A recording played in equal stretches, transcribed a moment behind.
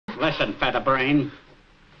Listen, featherbrain.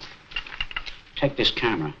 Take this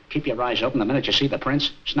camera. Keep your eyes open. The minute you see the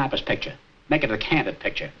prince, snap his picture. Make it a candid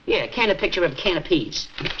picture. Yeah, a candid picture of a can of peas.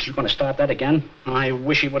 You gonna start that again? I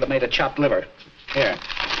wish he would have made a chopped liver. Here.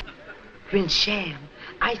 Prince Shaam,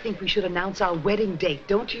 I think we should announce our wedding date,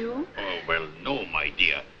 don't you? Oh, well, no, my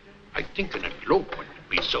dear. I think an elopement would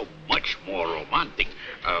be so much more romantic.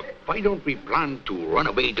 Why don't we plan to run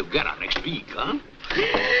away together next week, huh?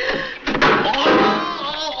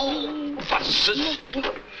 Oh, what's this?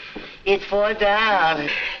 It fall down.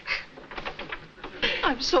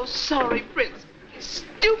 I'm so sorry, Prince.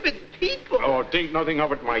 Stupid people. Oh, think nothing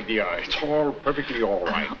of it, my dear. It's all perfectly all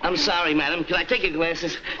right. I'm sorry, madam. Can I take your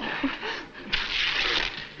glasses?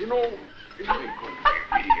 You know, it really could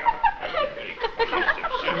be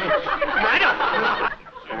Right up.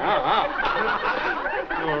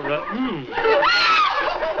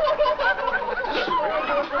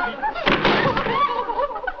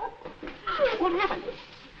 What happened?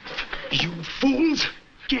 You fools!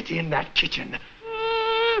 Get in that kitchen.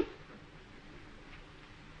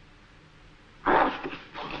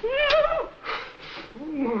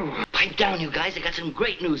 Pipe down, you guys. I got some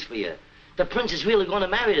great news for you. The prince is really going to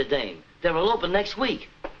marry the dame. They're eloping next week.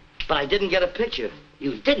 But I didn't get a picture.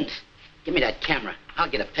 You didn't? Give me that camera. I'll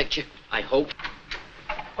get a picture, I hope.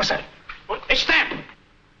 What's that? It's them!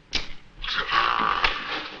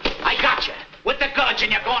 I got you. With the goods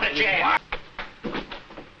and you're going to jail.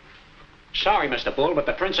 Sorry, Mr. Bull, but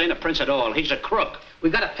the prince ain't a prince at all. He's a crook. We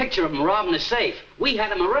got a picture of him robbing the safe. We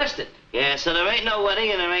had him arrested. Yeah, so there ain't no wedding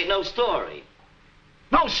and there ain't no story.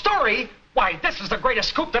 No story? Why, this is the greatest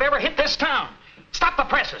scoop that ever hit this town. Stop the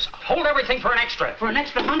presses. Hold everything for an extra. For an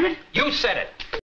extra 100? You said it.